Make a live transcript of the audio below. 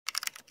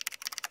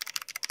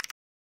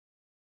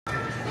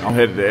I'm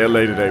headed to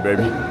LA today,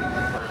 baby.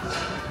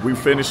 We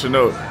finishing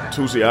up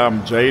Toosii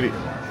album, Jaded.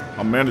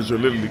 My manager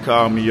literally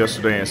called me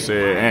yesterday and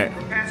said,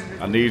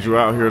 Ant, I need you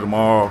out here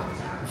tomorrow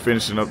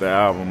finishing up the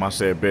album. I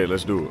said, bet,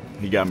 let's do it.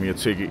 He got me a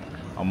ticket.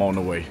 I'm on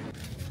the way.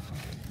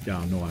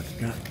 Y'all know I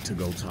got to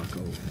go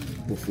taco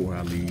before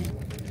I leave.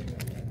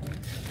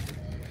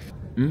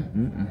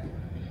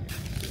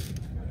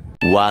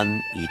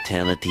 One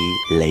eternity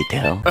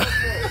later.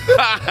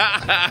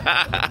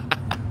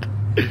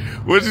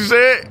 What you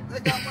said?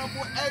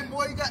 Hey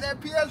boy, you got that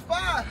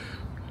PS5?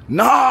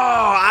 No,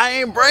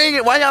 I ain't bring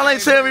it. Why y'all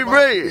ain't tell me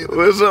bring it?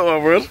 What's up, my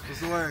brother? What's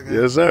the word, guys?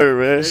 Yes, sir,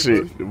 man.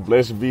 Shit,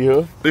 blessed to be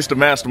here. This the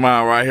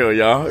mastermind right here,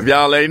 y'all. If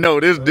y'all ain't know,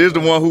 this the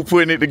one who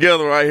putting it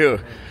together right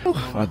here.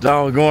 My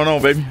dog, what's going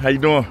on, baby? How you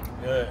doing?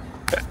 Good.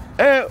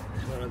 Hey.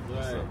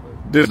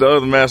 This the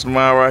other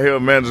mastermind right here,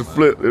 Manager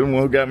Flip. This the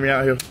one who got me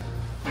out here.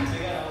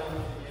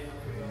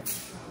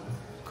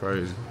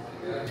 Crazy.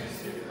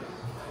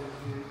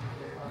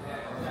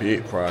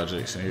 Big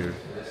projects in here.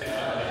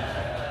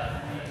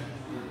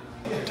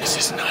 This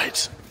is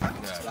nuts.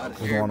 What's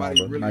going on,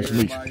 bro? Nice to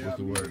meet you. What's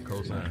the word?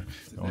 Kosine.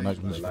 Oh, nice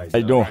to meet you. How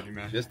you doing?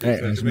 Hey,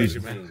 nice to meet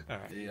you.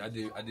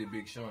 Yeah, I did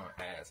Big Sean.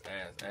 Ass.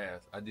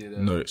 I did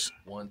Nuts.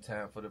 one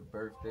time for the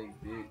birthday,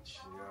 bitch.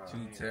 2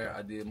 times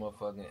I did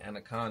motherfucking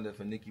Anaconda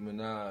for Nicki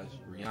Minaj,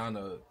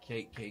 Rihanna,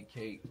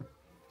 Cake,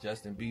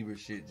 Justin Bieber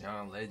shit,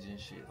 John Legend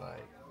shit.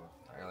 Like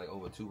I got like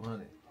over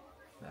 200.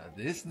 Now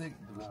this nigga,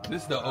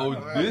 this the old,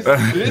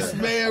 this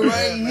man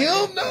right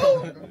here,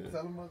 no.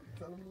 Tell him a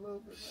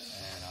little bit.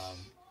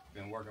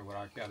 And been working with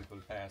R. Kelly for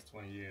the past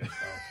 20 years,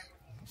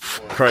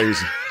 so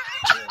Crazy.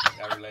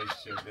 that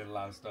relationship did a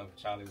lot of stuff with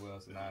Charlie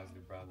Wilson,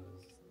 Isley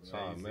Brothers.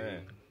 Oh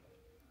man.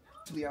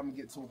 Actually, I'm gonna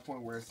get to a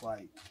point where it's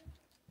like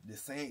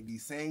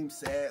these same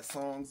sad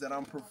songs that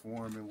I'm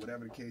performing,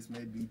 whatever the case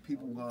may be,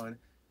 people going.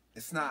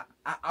 It's not.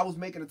 I was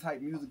making the type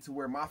music to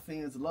where my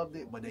fans loved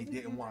it, but they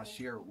didn't want to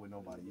share it with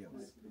nobody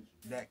else.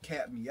 That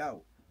capped me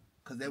out,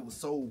 cause they was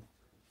so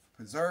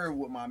preserved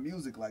with my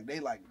music. Like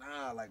they like,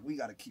 nah, like we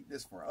gotta keep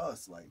this for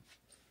us, like.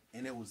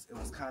 And it was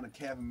kind of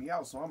capping me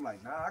out. So I'm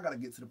like, nah, I gotta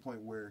get to the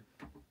point where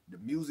the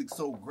music's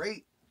so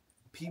great,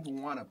 people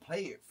want to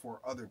play it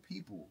for other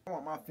people. I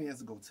want my fans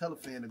to go tell a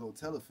fan to go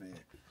tell a fan.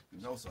 You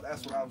know, so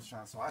that's what I was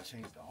trying. So I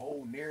changed the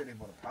whole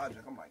narrative of the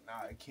project. I'm like,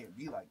 nah, it can't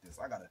be like this.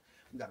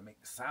 We gotta make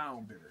the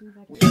sound bigger.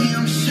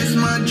 Damn, shit's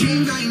my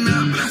dream right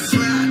now, but I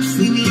swear I just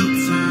need me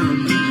your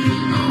time.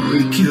 I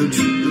already killed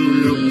you,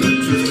 little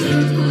bitch.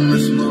 Don't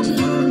miss my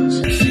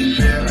vibes.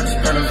 Yeah, that's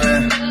better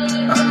fan.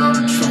 I know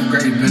the truth,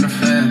 great been a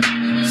fan.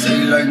 Say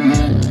you like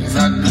movies, I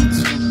do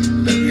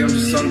too. Baby, I'm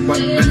just all about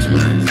the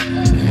Benjamins.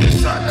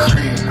 Inside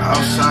cream,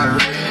 outside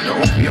red.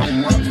 Open your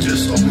mouth,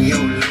 just open your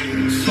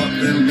legs. Fuck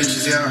them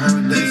bitches, yeah, I heard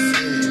what they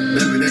said.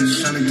 Baby, they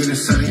just tryna get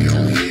inside of your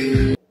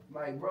head.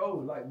 Like, bro,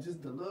 like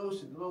just the little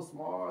shit, the little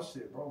small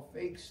shit, bro,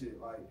 fake shit.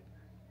 Like,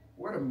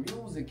 where the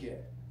music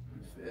at?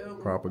 You feel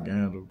me?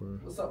 Propaganda, bro.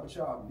 What's up with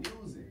y'all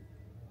music?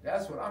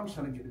 That's what I'm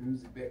trying to get the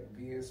music back to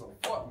being. So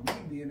fuck me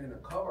being in the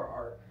cover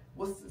art.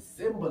 What's the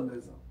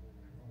symbolism?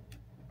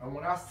 And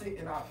when I sit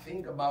and I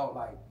think about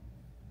like,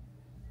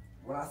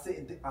 I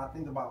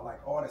think about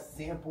like all the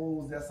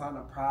samples that's on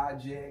the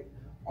project,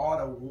 all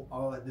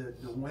the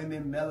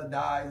women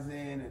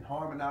melodizing and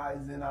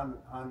harmonizing on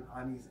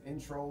these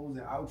intros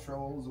and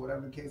outros,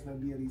 whatever the case may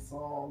be of these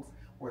songs,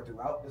 or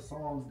throughout the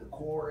songs, the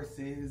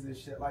choruses and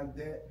shit like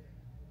that.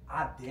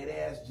 I dead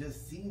ass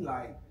just see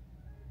like,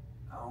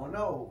 I don't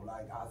know,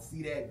 like I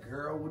see that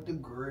girl with the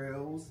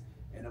grills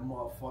and a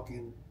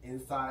motherfucking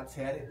inside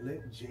tatted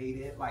lip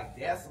Jaded. Like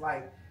that's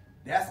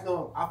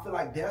gonna, I feel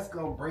like that's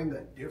gonna bring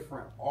a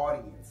different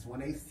audience.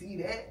 When they see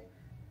that,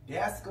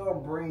 that's gonna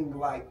bring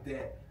like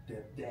that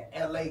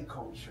LA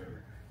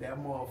culture, that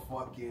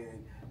motherfucking,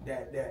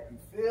 that you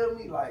feel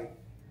me? Like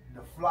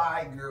the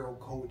fly girl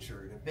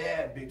culture, the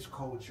bad bitch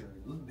culture,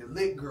 the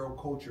lit girl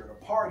culture,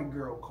 the party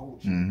girl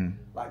culture.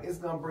 Like it's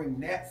gonna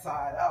bring that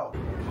side out.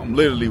 I'm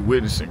literally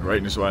witnessing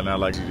greatness right now.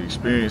 Like the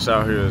experience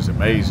out here is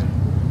amazing.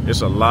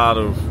 It's a lot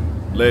of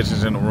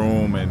legends in the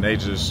room, and they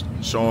just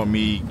showing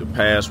me the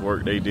past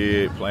work they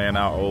did, playing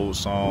out old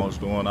songs,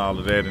 doing all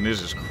of that, and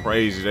this is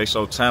crazy. They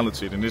so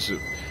talented, and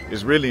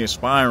it's really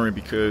inspiring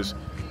because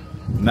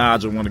now I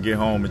just want to get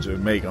home and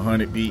just make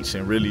 100 beats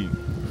and really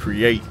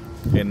create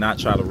and not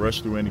try to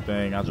rush through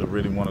anything. I just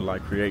really want to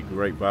like create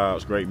great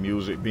vibes, great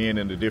music. Being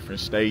in a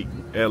different state,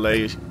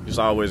 LA, it's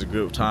always a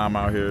good time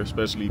out here,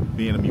 especially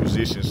being a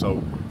musician.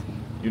 So,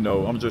 you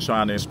know, I'm just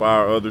trying to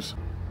inspire others.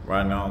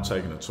 Right now I'm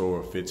taking a tour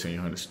of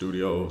 1,500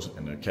 studios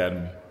in the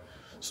academy.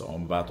 So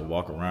I'm about to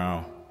walk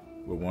around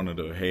with one of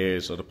the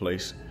heads of the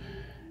place,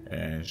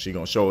 and she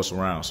gonna show us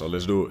around, so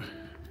let's do it.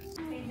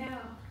 Okay,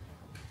 now,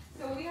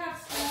 so we have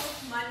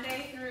school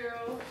Monday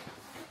through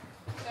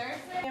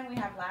Thursday, and we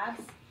have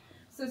labs.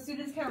 So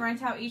students can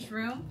rent out each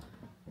room.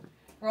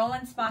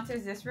 Roland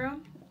sponsors this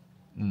room.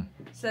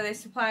 So they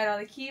supplied all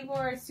the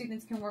keyboards.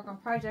 Students can work on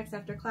projects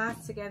after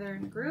class together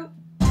in a group.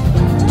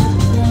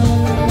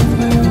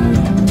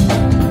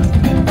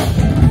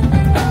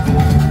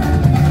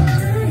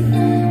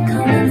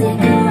 Come and take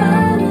a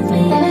ride.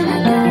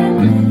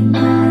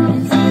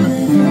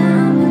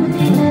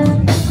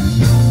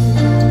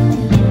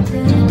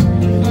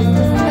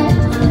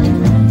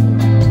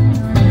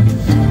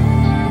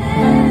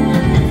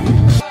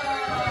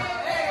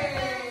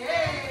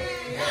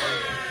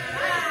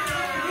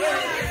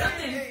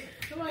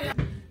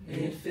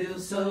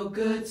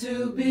 good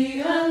to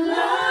be alive.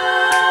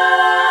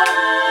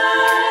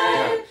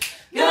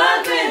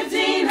 Got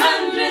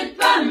 1,500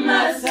 by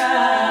my side.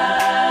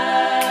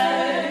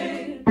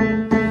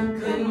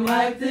 Couldn't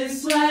wipe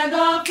this swag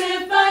off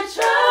if I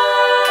tried.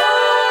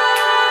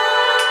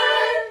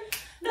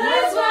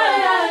 That's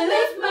why I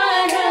lift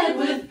my head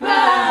with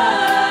pride.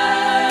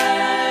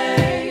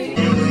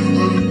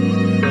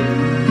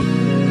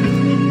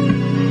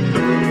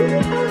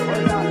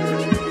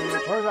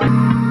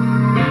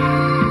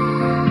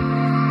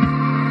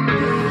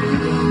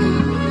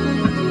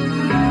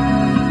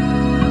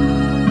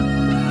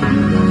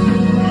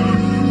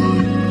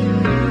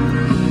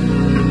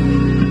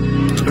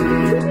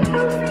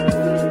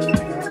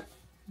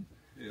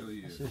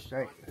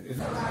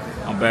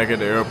 I'm back at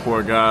the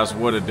airport, guys.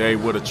 What a day,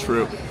 what a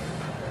trip.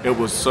 It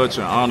was such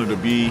an honor to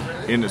be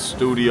in the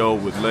studio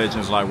with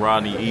legends like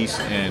Rodney East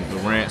and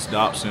Lawrence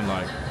Dobson.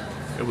 Like,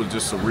 it was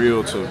just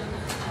surreal to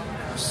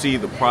see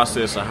the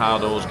process of how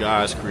those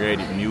guys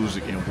created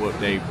music and what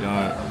they've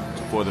done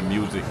for the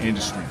music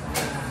industry.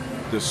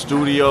 The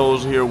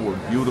studios here were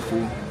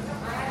beautiful.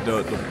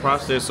 The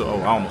process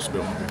of, I almost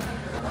spilled my beer.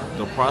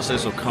 The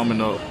process of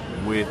coming up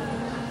with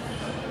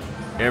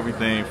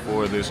everything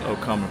for this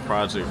upcoming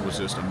project was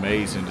just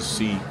amazing to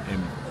see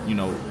and, you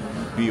know,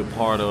 be a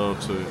part of,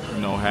 to,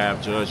 you know,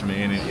 have judgment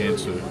in it and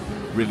to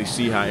really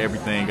see how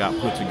everything got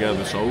put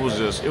together. So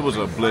it was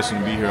a blessing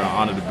to be here, an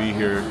honor to be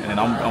here, and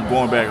I'm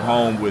going back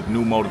home with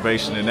new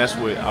motivation, and that's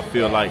what I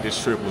feel like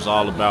this trip was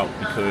all about,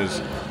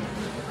 because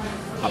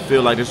I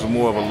feel like this was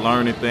more of a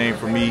learning thing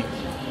for me,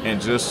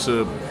 and just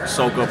to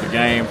soak up the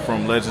game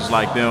from legends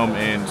like them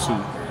and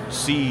to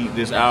see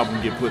this album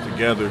get put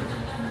together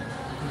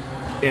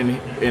in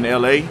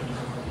LA,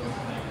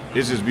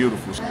 it's just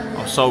beautiful.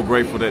 I'm so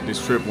grateful that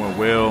this trip went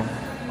well.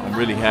 I'm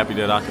really happy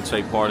that I could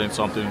take part in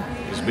something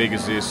as big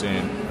as this,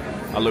 and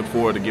I look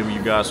forward to giving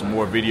you guys some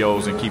more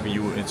videos and keeping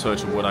you in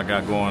touch with what I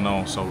got going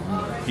on. So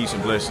peace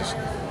and blessings.